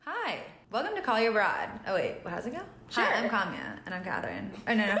to Call You Broad. Oh wait, how's it go? Sure. Hi, I'm Kamya. And I'm Catherine.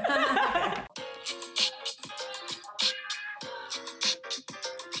 Oh, no.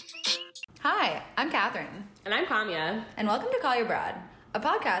 Hi, I'm Catherine. And I'm Kamya. And welcome to Call You Broad, a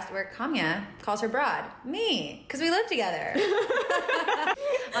podcast where Kamya calls her broad. Me, because we live together.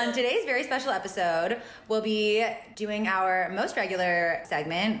 On today's very special episode, we'll be doing our most regular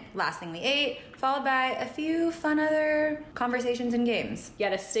segment, Last Thing We Ate, followed by a few fun other conversations and games.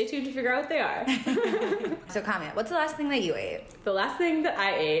 Yeah, stay tuned to figure out what they are. So Kamya, what's the last thing that you ate? The last thing that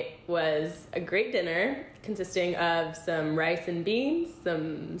I ate was a great dinner consisting of some rice and beans,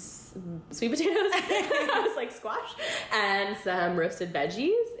 some sweet potatoes, I was like squash, and some roasted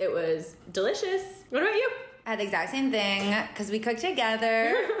veggies. It was delicious. What about you? I had the exact same thing because we cooked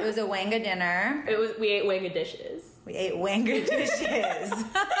together. It was a Wanga dinner. We ate Wanga dishes. We ate Wanga dishes.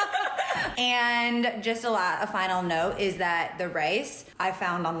 And just a final note is that the rice I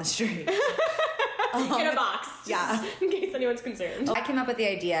found on the street. In a box. Yeah. In case anyone's concerned. I came up with the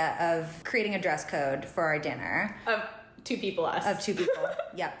idea of creating a dress code for our dinner. Of two people, us. Of two people.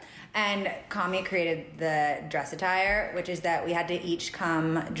 Yep. And Kami created the dress attire, which is that we had to each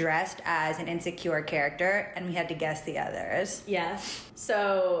come dressed as an insecure character, and we had to guess the others. Yes.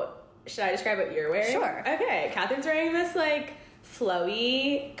 So, should I describe what you're wearing? Sure. Okay. Catherine's wearing this, like,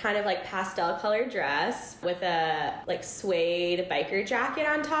 flowy, kind of, like, pastel-colored dress with a, like, suede biker jacket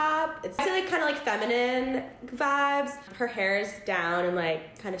on top. It's, like, kind of, like, feminine vibes. Her hair's down and,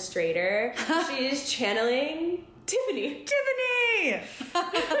 like, kind of straighter. She's channeling Tiffany.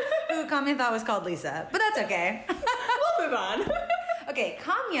 Who Kami thought was called Lisa, but that's okay. We'll move on. Okay,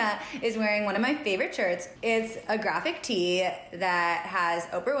 Kamya is wearing one of my favorite shirts. It's a graphic tee that has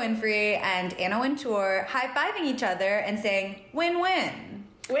Oprah Winfrey and Anna Wintour high-fiving each other and saying, win-win.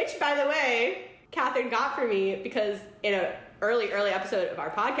 Which, by the way, Catherine got for me because in an early episode of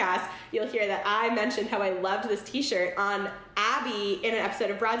our podcast, you'll hear that I mentioned how I loved this t-shirt on Abby in an episode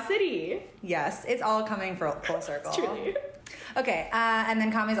of Broad City. Yes, it's all coming full circle. Truly. Okay, and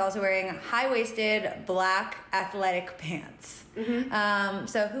then Kami's also wearing high-waisted black athletic pants. Mm-hmm.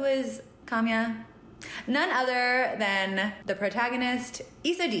 So who is Kamya? None other than the protagonist,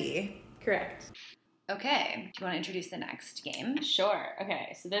 Issa D. Correct. Okay, do you want to introduce the next game? Sure.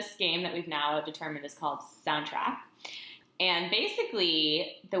 Okay, so this game that we've now determined is called Soundtrack. And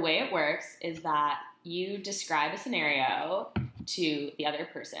basically, the way it works is that you describe a scenario to the other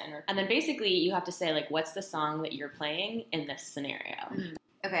person. And then basically, you have to say, like, what's the song that you're playing in this scenario?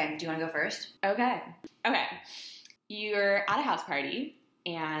 Okay, do you want to go first? Okay. You're at a house party,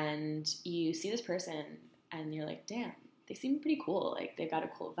 and you see this person, and you're like, damn, they seem pretty cool. Like, they've got a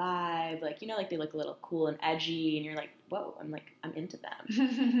cool vibe. Like, you know, like, they look a little cool and edgy, and you're like, whoa, I'm into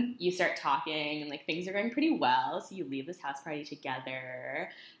them. You start talking, and, like, things are going pretty well, so you leave this house party together,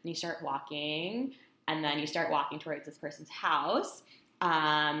 and you start walking, and then you start walking towards this person's house,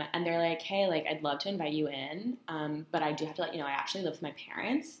 and they're like, hey, like, I'd love to invite you in, but I do have to let you know I actually live with my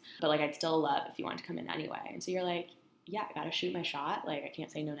parents, but, like, I'd still love if you wanted to come in anyway. And so you're like, yeah, I gotta shoot my shot. Like, I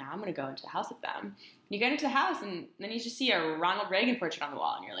can't say no now. I'm gonna go into the house with them. And you get into the house, and then you just see a Ronald Reagan portrait on the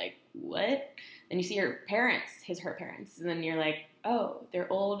wall, and you're like, what? Then you see her parents, her parents, and then you're like, oh,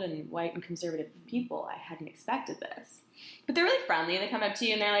 they're old and white and conservative people. I hadn't expected this. But they're really friendly, and they come up to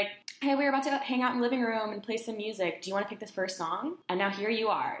you, and they're like, hey, we're about to hang out in the living room and play some music. Do you want to pick this first song? And now here you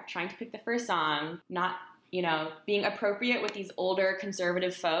are, trying to pick the first song, not, you know, being appropriate with these older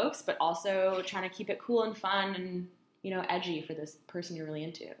conservative folks, but also trying to keep it cool and fun and, you know, edgy for this person you're really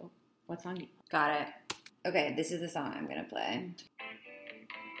into. What song do you play? Got it. Okay, this is the song I'm going to play.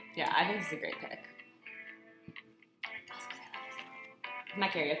 Yeah, I think this is a great pick. My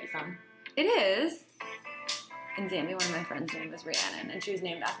karaoke song. It is. In Zambia, one of my friends' name was Rhiannon, and she was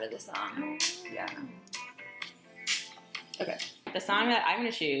named after this song. Yeah. Okay. The song that I'm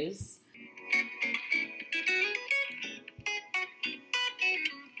going to choose...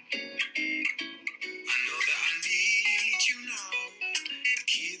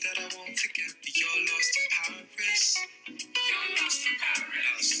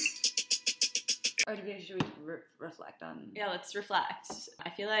 Or should we reflect on... Yeah, let's reflect. I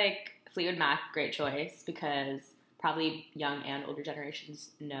feel like Fleetwood Mac, great choice, because probably young and older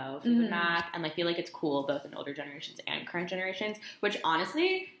generations know Fleetwood Mac, and I feel like it's cool both in older generations and current generations, which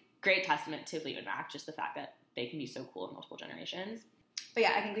honestly, great testament to Fleetwood Mac, just the fact that they can be so cool in multiple generations. But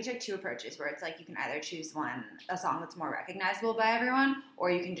yeah, I think we took two approaches where it's like you can either choose a song that's more recognizable by everyone,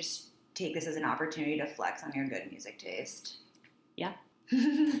 or you can just take this as an opportunity to flex on your good music taste. Yeah.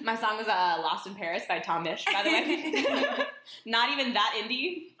 My song was Lost in Paris by Tom Misch, by the way. Not even that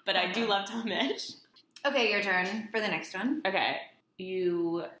indie, but I do love Tom Misch. Okay, your turn for the next one. Okay.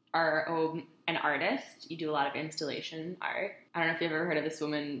 you are an artist. You do a lot of installation art. I don't know if you've ever heard of this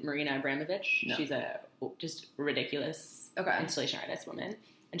woman, Marina Abramovich. No. She's a just ridiculous installation artist woman.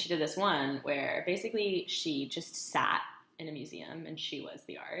 And she did this one where basically she just sat in a museum and she was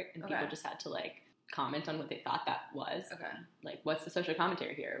the art. And people just had to like comment on what they thought that was. Okay. Like, what's the social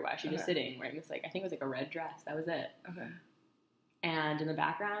commentary here? Why is she just sitting wearing this, like, I think it was like a red dress. That was it. Okay. And in the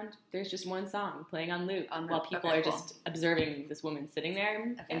background, there's just one song playing on loop while people are just observing this woman sitting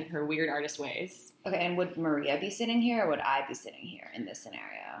there in her weird artist ways. Okay, and would Maria be sitting here or would I be sitting here in this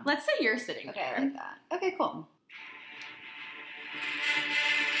scenario? Let's say you're sitting Okay, there. I like that. Okay, cool.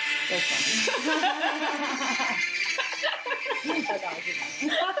 That's funny. That's honestly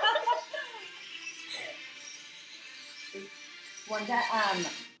funny. One time,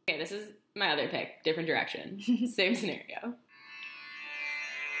 Okay, this is my other pick. Different direction. Same scenario.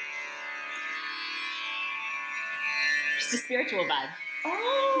 Just a spiritual vibe.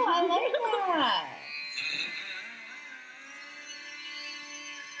 oh, I like that.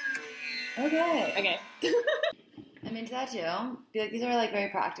 Okay. Okay. I'm into that too. I feel like these are like very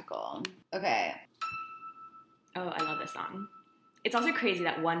practical. Okay. Oh, I love this song. It's also crazy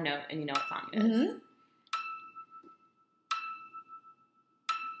that one note and you know what song it is. Mm-hmm.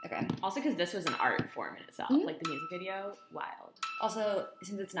 Okay. Also because this was an art form in itself. Like the music video, wild. Also,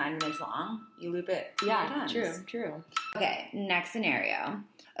 since it's 9 minutes long, you loop it 4 times. True. Okay, next scenario.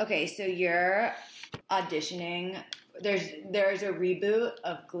 Okay, so you're auditioning. There's a reboot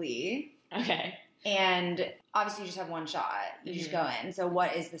of Glee. Okay. And obviously you just have one shot. You just go in. So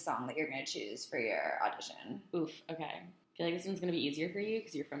what is the song that you're going to choose for your audition? Oof, okay. I feel like this one's going to be easier for you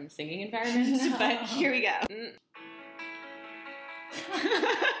because you're from the singing environment, but here we go.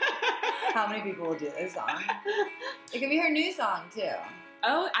 How many people will do this song? It can be her new song, too.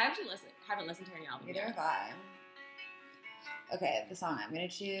 Oh, I actually haven't listened to her new album Neither yet. have I. Okay, the song I'm going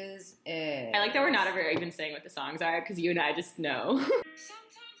to choose is... I like that we're not ever even saying what the songs are because you and I just know.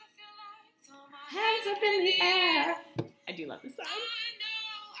 Hands up in the air. I do love this song.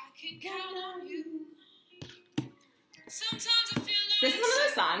 This is one of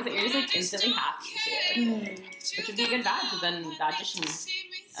those songs that you're just like instantly happy to, which would be a good vibe because then the audition,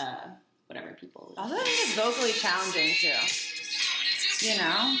 whatever people. Also, I think it's vocally challenging too. You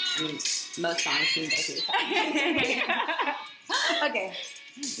know? I mean, most songs seem vocally challenging. Okay,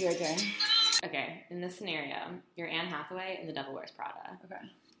 your turn. Okay, in this scenario, you're Anne Hathaway in The Devil Wears Prada. Okay.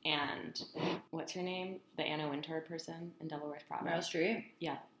 And what's her name? The Anna Wintour person in Devil Wears Prada. Meryl Streep?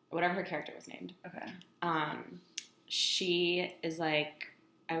 Yeah, whatever her character was named. Okay. She is like,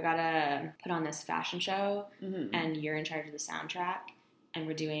 I've got to put on this fashion show, and you're in charge of the soundtrack, and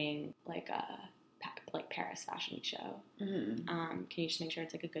we're doing like a Paris Fashion Week show. Can you just make sure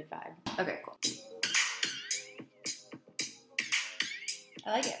it's like a good vibe? Okay, cool.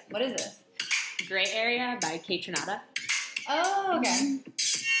 I like it. What is this? Gray Area by Kate Trinata. Oh, okay.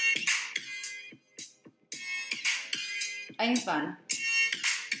 I think it's fun.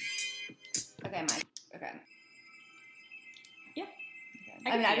 Okay, Mike. Okay. Yeah.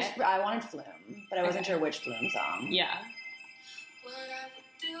 Okay. I wanted Flume, but I wasn't sure which Flume song. Yeah. What I would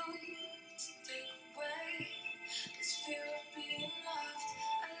do to take away this fear of being loved.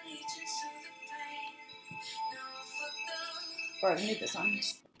 I lead you to the pain. Now I fucked up. Or I can do this one.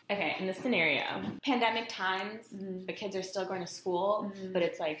 Okay, in this scenario, pandemic times, the kids are still going to school, but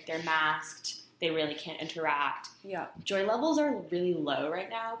it's like they're masked, they really can't interact. Yeah. Joy levels are really low right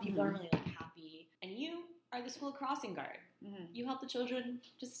now. People aren't really like happy. And you are the school crossing guard. You help the children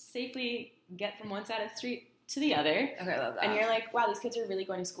just safely get from one side of the street to the other. Okay, I love that. And you're like, wow, these kids are really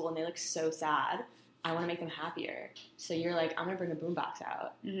going to school and they look so sad. I want to make them happier. So you're like, I'm going to bring a boombox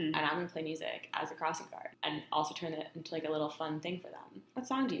out and I'm going to play music as a crossing guard and also turn it into like a little fun thing for them. What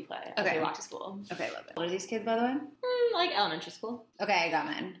song do you play as they walk to school? Okay, I love it. What are these kids, by the way? Like elementary school. Okay, I got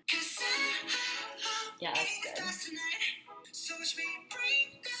mine. Yeah, that's good. So watch me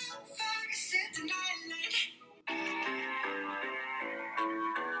bring down fire, set the night light.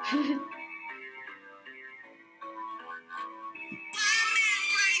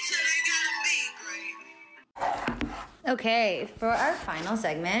 Okay, for our final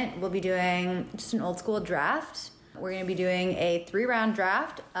segment, we'll be doing just an old school draft. We're going to be doing a 3-round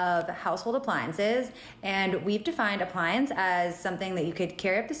draft of household appliances, and we've defined appliance as something that you could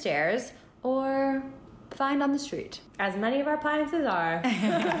carry up the stairs or find on the street. As many of our appliances are.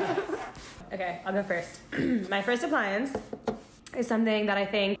 Okay, I'll go first. My first appliance is something that I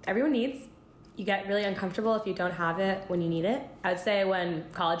think everyone needs. You get really uncomfortable if you don't have it when you need it. I'd say when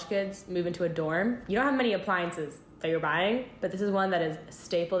college kids move into a dorm, you don't have many appliances that you're buying, but this is one that is a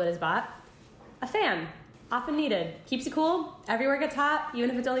staple that is bought. A fan. often needed. Keeps you cool. Everywhere gets hot, even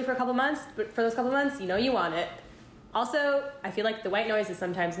if it's only for a couple months. But for those couple months, you know you want it. Also, I feel like the white noise is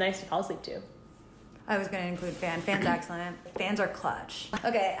sometimes nice to fall asleep to. I was going to include fan. Fan's excellent. Fans are clutch.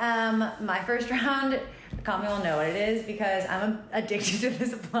 Okay, my first round, Kami will know what it is because I'm addicted to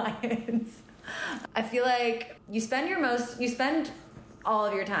this appliance. I feel like you spend all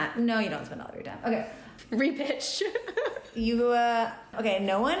of your time. No, you don't spend all of your time. Okay. Repitch. Okay,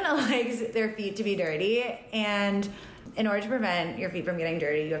 no one likes their feet to be dirty, and in order to prevent your feet from getting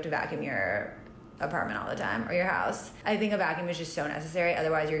dirty, you have to vacuum your apartment all the time or your house. I think a vacuum is just so necessary.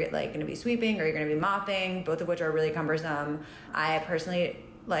 Otherwise, you're like going to be sweeping or you're going to be mopping, both of which are really cumbersome. I personally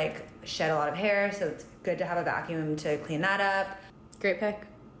like shed a lot of hair, so it's good to have a vacuum to clean that up. Great pick.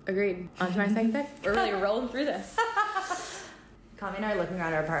 Agreed. On to my second pick. We're really rolling through this. Kami and I are looking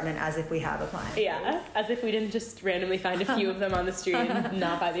around our apartment as if we have a client. Yeah, as if we didn't just randomly find a few of them on the street and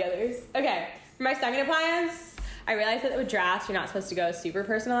not buy the others. Okay, for my second appliance, I realized that with drafts, you're not supposed to go super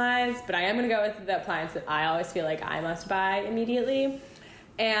personalized, but I am going to go with the appliance that I always feel like I must buy immediately.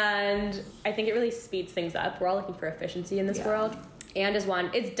 And I think it really speeds things up. We're all looking for efficiency in this world. And as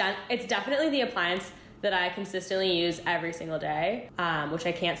one, it's definitely the appliance that I consistently use every single day, which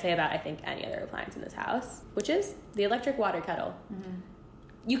I can't say about, I think, any other appliance in this house, which is the electric water kettle. Mm-hmm.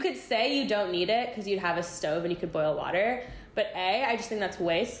 You could say you don't need it because you'd have a stove and you could boil water, but A, I just think that's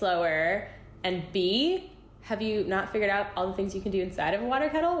way slower, and B, have you not figured out all the things you can do inside of a water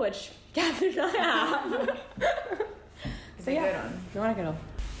kettle, which Catherine and I have. So yeah, the water kettle.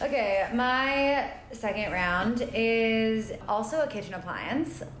 Okay, my second round is also a kitchen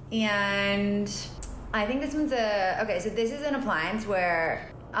appliance, and I think this one's so this is an appliance where,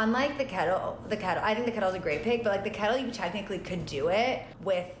 unlike the kettle, I think the kettle's a great pick, but like the kettle, you technically could do it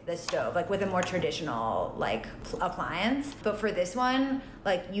with the stove, like with a more traditional like appliance. But for this one,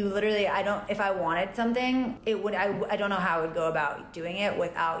 like you literally, if I wanted something, I don't know how I would go about doing it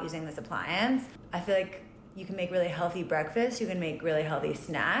without using this appliance. I feel like you can make really healthy breakfast, you can make really healthy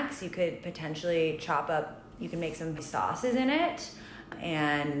snacks, you could potentially you can make some sauces in it.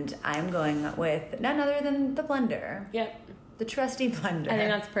 And I'm going with none other than the blender. Yep. The trusty blender. I think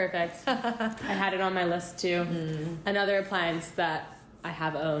that's perfect. I had it on my list too. Another appliance that I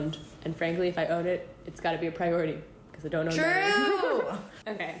have owned, and frankly, if I own it, it's got to be a priority because I don't own it. True!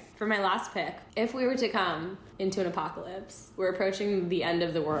 Okay, for my last pick, if we were to come into an apocalypse, we're approaching the end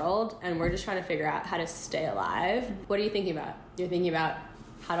of the world, and we're just trying to figure out how to stay alive. What are you thinking about? You're thinking about,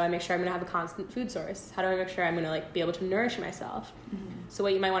 how do I make sure I'm going to have a constant food source? How do I make sure I'm going to like be able to nourish myself? Mm-hmm. So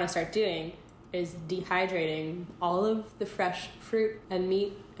what you might want to start doing is dehydrating all of the fresh fruit and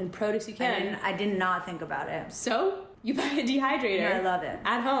meat and produce you can. I did not think about it. So you buy a dehydrator. No, I love it.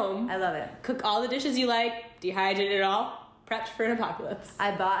 At home. I love it. Cook all the dishes you like, dehydrate it all, prepped for an apocalypse.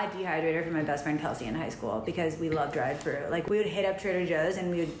 I bought a dehydrator for my best friend Kelsey in high school because we love dried fruit. Like we would hit up Trader Joe's and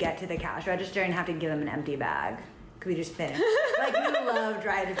we would get to the cash register and have to give them an empty bag. Could we just finish? Like, we love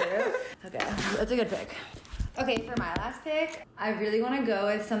dried fruit. Okay, that's a good pick. Okay, for my last pick, I really want to go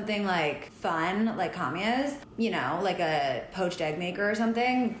with something like fun, like Kamia's. You know, like a poached egg maker or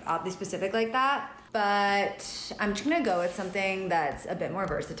something, oddly specific like that. But I'm just going to go with something that's a bit more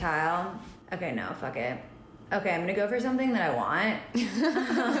versatile. Okay, no, fuck it. Okay, I'm going to go for something that I want.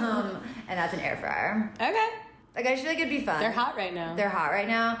 And that's an air fryer. Okay. Like, I just feel like it'd be fun. They're hot right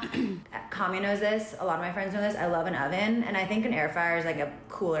now. Kami knows this. A lot of my friends know this. I love an oven, and I think an air fryer is like a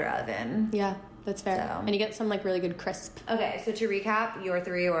cooler oven. Yeah, that's fair. So. And you get some like really good crisp. Okay, so to recap, your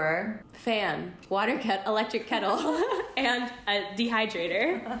three were fan, electric kettle, and a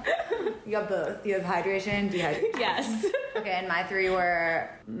dehydrator. You got both. You have hydration and dehydration. Yes. Okay, and my three were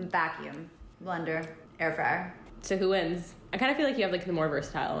vacuum, blender, air fryer. So who wins? I kind of feel like you have like the more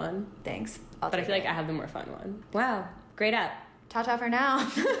versatile one. Thanks. But I feel like I have the more fun one. Wow. Great app. Ta-ta for now.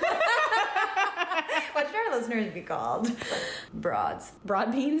 What should our listeners be called? Broads.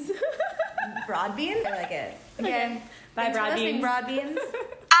 Broad beans? Broad beans? I like it. Okay. Bye, broad beans. Broad beans.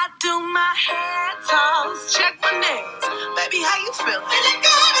 I do my hair toss, check my nails. Baby, how you feel? Feeling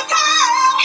good as hell.